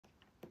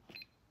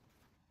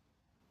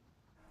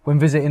When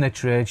visiting a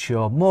trade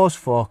show, most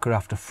folk are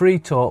after free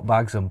tote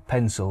bags and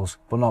pencils,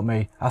 but not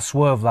me. I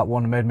swerved that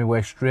one and made my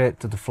way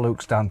straight to the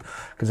Fluke stand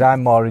because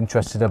I'm more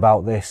interested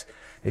about this.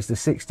 It's the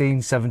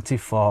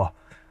 1674.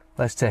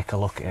 Let's take a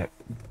look at it.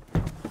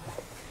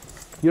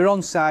 You're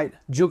on site,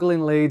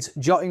 juggling leads,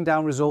 jotting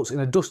down results in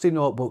a dusty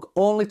notebook,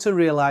 only to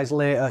realise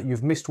later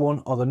you've missed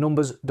one or the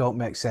numbers don't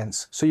make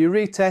sense. So you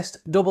retest,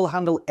 double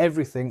handle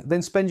everything,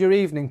 then spend your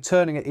evening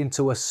turning it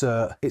into a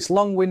cert. It's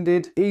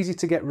long-winded, easy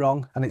to get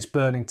wrong, and it's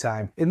burning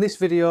time. In this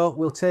video,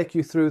 we'll take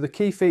you through the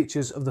key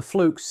features of the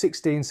Fluke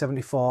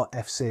 1674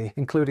 FC,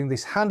 including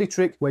this handy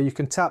trick where you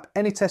can tap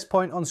any test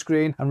point on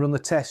screen and run the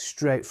test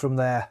straight from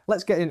there.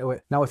 Let's get into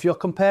it. Now, if you're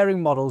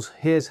comparing models,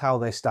 here's how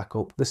they stack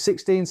up. The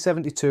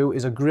 1672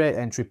 is a great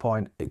entry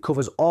point. It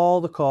covers all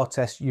the core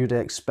tests you'd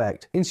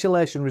expect: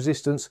 insulation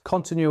resistance,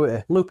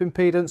 continuity, loop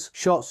impedance,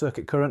 short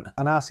circuit current,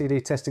 and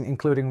RCD testing,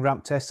 including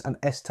ramp tests and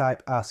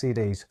S-type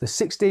RCDs. The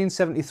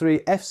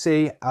 1673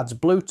 FC adds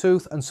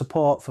Bluetooth and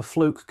support for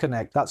Fluke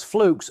Connect. That's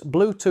Fluke's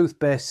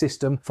Bluetooth-based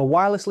system for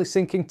wirelessly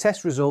syncing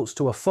test results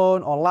to a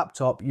phone or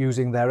laptop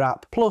using their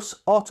app, plus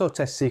auto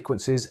test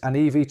sequences and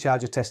EV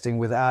charger testing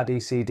with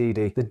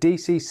RCD-DD, the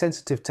DC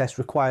sensitive test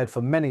required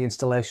for many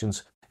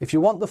installations. If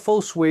you want the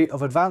full suite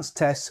of advanced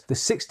tests, the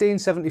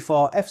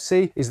 1674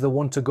 FC is the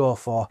one to go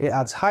for. It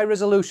adds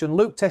high-resolution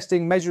loop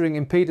testing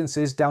measuring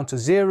impedances down to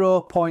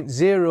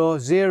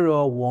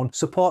 0.001,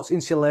 supports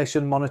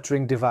insulation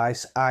monitoring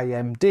device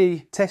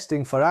IMD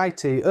testing for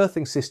IT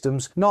earthing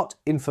systems, not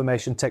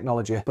information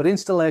technology, but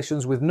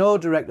installations with no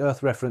direct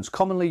earth reference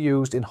commonly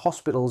used in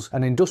hospitals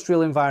and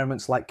industrial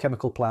environments like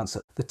chemical plants.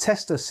 The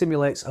tester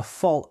simulates a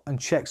fault and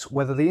checks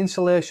whether the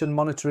insulation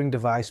monitoring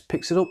device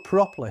picks it up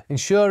properly,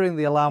 ensuring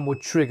the alarm would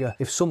trigger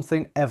if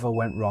something ever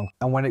went wrong.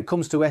 And when it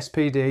comes to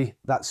SPD,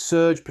 that's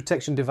surge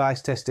protection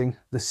device testing,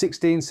 the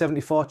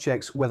 1674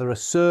 checks whether a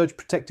surge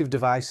protective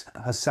device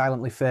has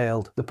silently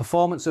failed. The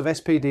performance of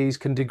SPDs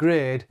can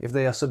degrade if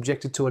they are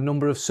subjected to a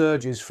number of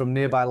surges from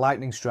nearby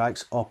lightning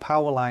strikes or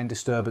power line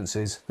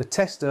disturbances. The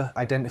tester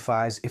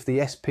identifies if the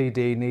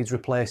SPD needs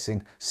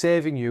replacing,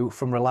 saving you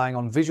from relying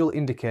on visual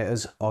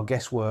indicators or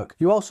guesswork.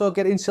 You also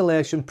get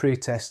insulation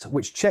pre-test,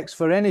 which checks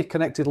for any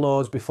connected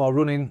loads before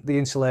running the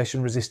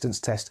insulation resistance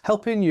test,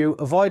 helping you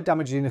avoid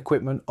damaging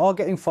equipment or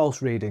getting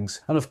false readings.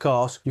 And of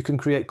course, you can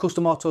create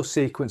custom auto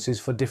sequences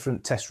for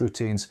different test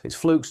routines. It's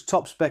Fluke's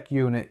top spec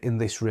unit in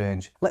this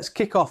range. Let's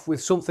kick off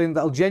with something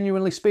that'll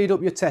genuinely speed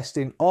up your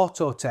testing: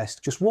 auto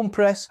test. Just one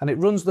press and it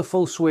runs the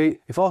full suite.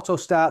 If auto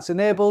start's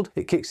enabled,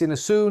 it kicks in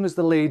as soon as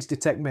the leads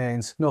detect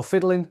mains. No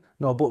fiddling,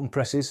 no button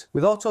presses.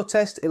 With auto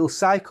test, it'll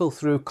cycle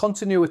through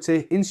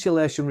continuity,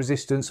 insulation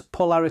resistance,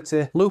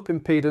 polarity, loop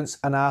impedance,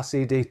 and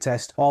RCD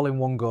test all in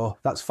one go.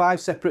 That's 5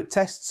 separate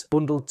tests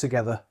bundled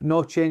together.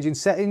 No change in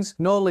settings,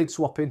 no lead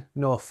swapping,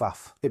 no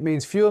faff. It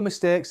means fewer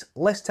mistakes,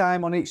 less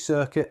time on each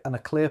circuit, and a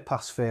clear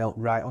pass-fail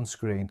right on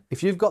screen.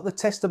 If you've got the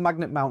tester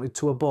magnet mounted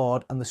to a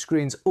board and the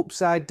screen's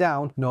upside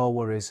down, no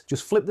worries.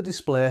 Just flip the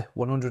display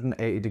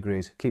 180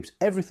 degrees. Keeps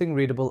everything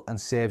readable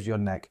and saves your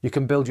neck. You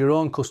can build your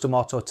own custom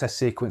auto test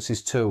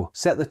sequences too.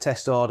 Set the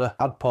test order,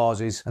 add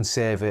pauses, and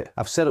save it.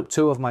 I've set up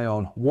 2 of my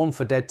own, one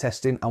for dead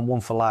testing and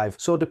one for live.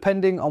 So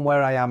depending on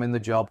where I am in the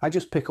job, I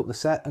just pick up the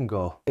set and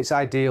go. It's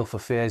ideal for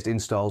phased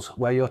installs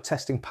where you're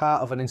testing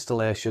part of an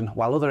installation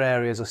while other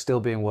areas are still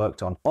being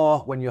worked on,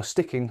 or when you're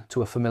sticking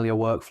to a familiar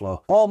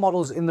workflow. All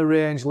models in the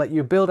range let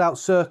you build out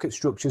circuit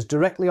structures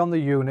directly on the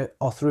unit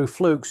or through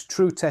Fluke's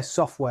TruTest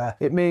software.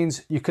 It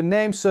means you can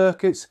name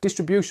circuits,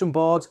 distribution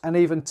boards, and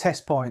even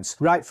test points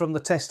right from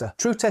the tester.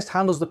 TruTest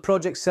handles the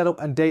project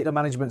setup and data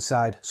management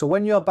side, so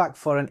when you're back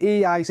for an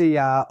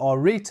EICR or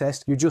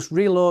retest, you just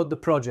reload the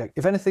project.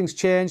 If anything's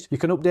changed, you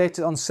can update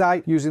it on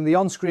site using the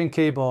on-screen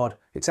keyboard.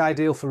 It's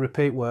ideal for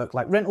repeat work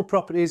like rental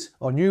properties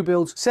or new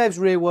builds, saves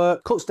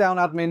rework, cuts down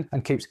admin,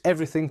 and keeps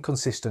everything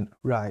consistent.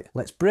 Right,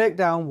 let's break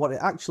down what it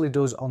actually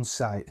does on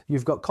site.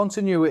 You've got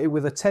continuity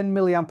with a 10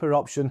 mA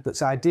option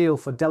that's ideal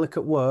for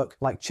delicate work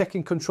like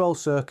checking control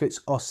circuits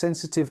or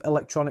sensitive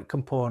electronic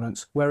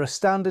components, where a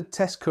standard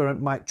test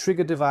current might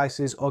trigger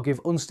devices or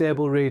give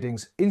unstable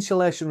readings.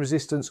 Insulation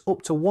resistance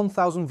up to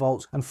 1000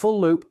 volts and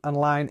full loop and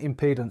line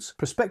impedance.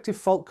 Prospective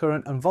fault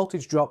current and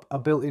voltage drop are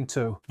built in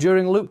too.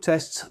 During loop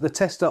tests, the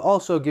tester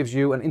also gives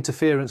you an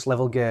interference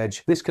level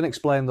gauge. This can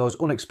explain those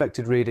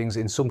unexpected readings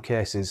in some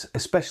cases,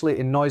 especially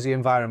in noisy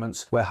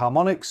environments where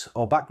harmonics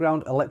or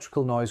background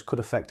electrical noise could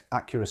affect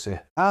accuracy.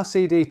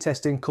 RCD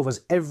testing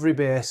covers every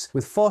base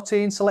with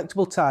 14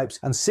 selectable types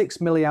and 6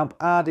 mA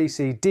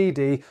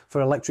RCD-DD for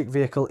electric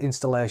vehicle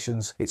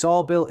installations. It's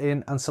all built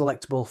in and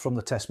selectable from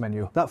the test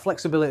menu. That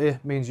flexibility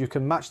means you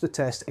can match the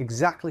test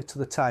exactly to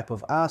the type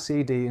of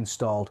RCD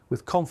installed.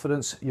 With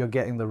confidence, you're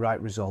getting the right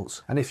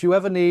results. And if you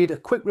ever need a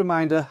quick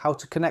reminder how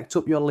to connect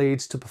up your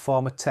leads to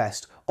perform a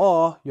test,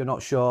 or you're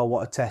not sure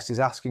what a test is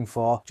asking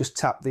for, just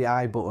tap the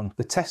I button.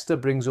 The tester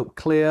brings up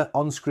clear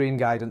on-screen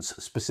guidance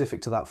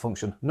specific to that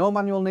function. No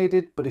manual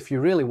needed, but if you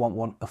really want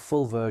one, a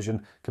full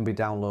version can be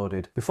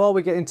downloaded. Before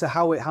we get into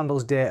how it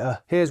handles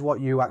data, here's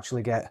what you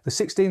actually get. The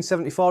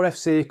 1674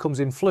 FC comes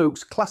in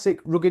Fluke's classic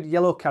rugged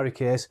yellow carry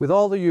case with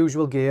all the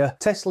usual gear,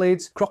 test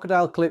leads,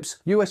 crocodile clips,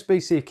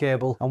 USB-C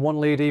cable, and one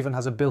lead even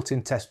has a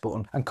built-in test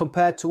button. And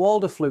compared to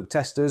older Fluke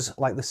testers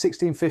like the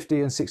 1650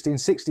 and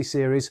 1660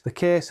 series, the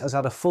case has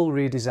had a full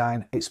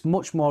redesign. It's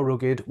much more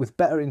rugged with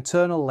better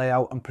internal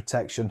layout and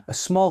protection. A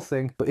small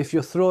thing, but if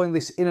you're throwing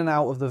this in and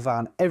out of the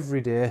van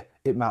every day,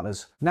 it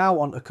matters. Now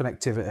on to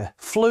connectivity.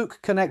 Fluke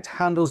Connect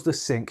handles the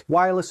sync.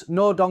 Wireless,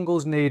 no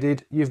dongles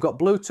needed. You've got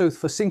Bluetooth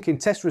for syncing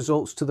test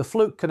results to the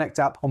Fluke Connect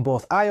app on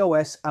both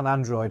iOS and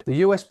Android.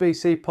 The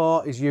USB-C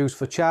port is used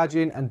for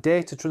charging and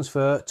data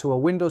transfer to a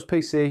Windows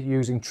PC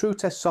using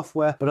TruTest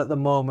software, but at the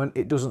moment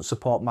it doesn't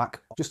support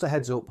Mac. Just a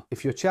heads up,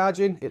 if you're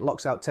charging, it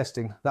locks out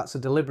testing. That's a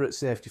deliberate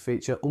safety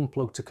feature,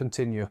 unplug to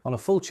continue. On a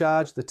full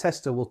charge, the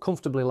tester will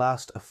comfortably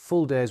last a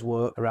full day's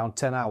work, around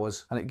 10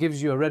 hours, and it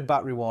gives you a red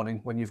battery warning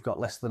when you've got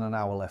less than an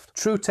hour left.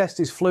 TruTest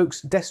is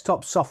Fluke's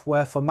desktop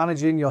software for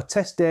managing your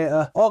test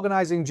data,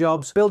 organising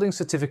jobs, building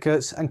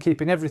certificates, and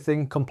keeping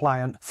everything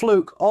compliant.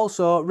 Fluke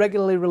also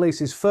regularly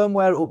releases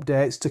firmware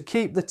updates to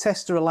keep the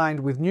tester aligned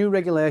with new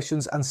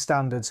regulations and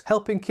standards,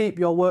 helping keep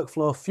your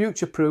workflow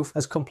future-proof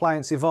as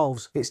compliance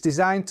evolves. It's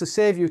designed to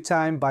save you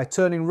time by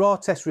turning raw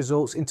test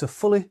results into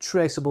fully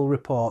traceable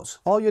reports.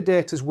 All your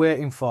data's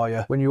waiting for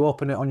you when you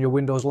open it on your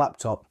Windows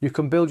laptop. You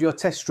can build your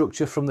test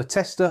structure from the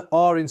tester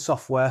or in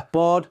software,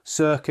 board,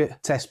 circuit,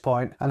 test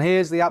point. And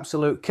here's the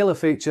absolute killer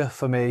feature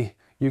for me.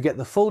 You get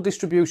the full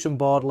distribution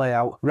board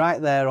layout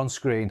right there on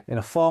screen in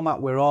a format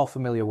we're all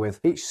familiar with.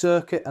 Each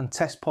circuit and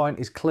test point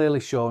is clearly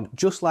shown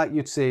just like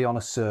you'd see on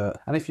a cert.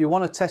 And if you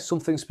want to test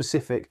something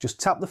specific, just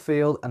tap the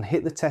field and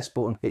hit the test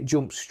button. It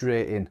jumps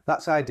straight in.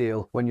 That's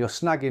ideal when you're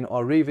snagging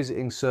or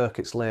revisiting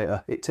circuits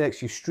later. It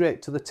takes you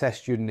straight to the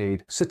test you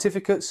need.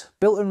 Certificates,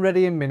 built and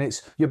ready in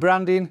minutes. Your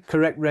branding,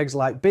 correct regs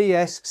like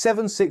BS,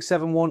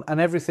 7671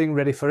 and everything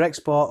ready for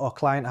export or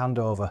client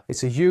handover.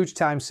 It's a huge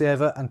time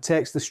saver and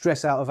takes the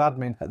stress out of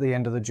admin at the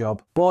end of the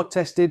job. Board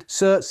tested,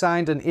 cert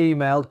signed and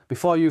emailed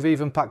before you've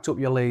even packed up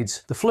your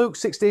leads. The Fluke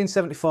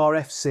 1674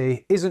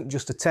 FC isn't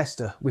just a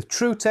tester. With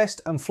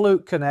TruTest and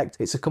Fluke Connect,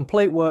 it's a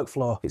complete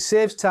workflow. It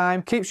saves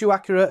time, keeps you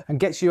accurate and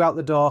gets you out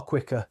the door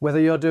quicker.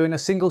 Whether you're doing a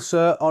single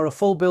cert or a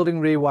full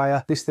building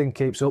rewire, this thing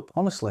keeps up.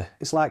 Honestly,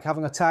 it's like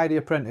having a tidy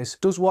apprentice.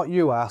 Does what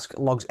you ask,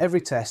 logs every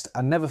test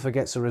and never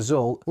forgets a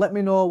result. Let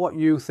me know what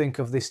you think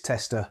of this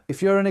tester.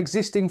 If you're an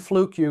existing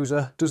Fluke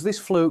user, does this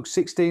Fluke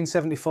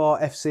 1674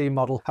 FC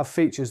model have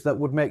features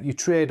that would make you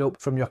trade up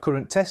from your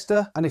current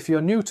tester? And if you're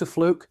new to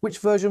Fluke, which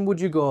version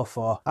would you go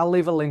for? I'll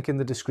leave a link in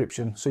the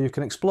description so you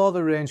can explore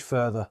the range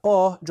further,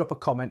 or drop a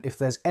comment if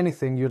there's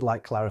anything you'd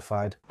like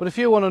clarified. But if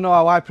you want to know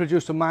how I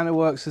produced a minor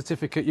work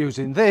certificate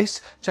using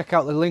this, check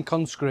out the link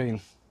on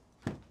screen.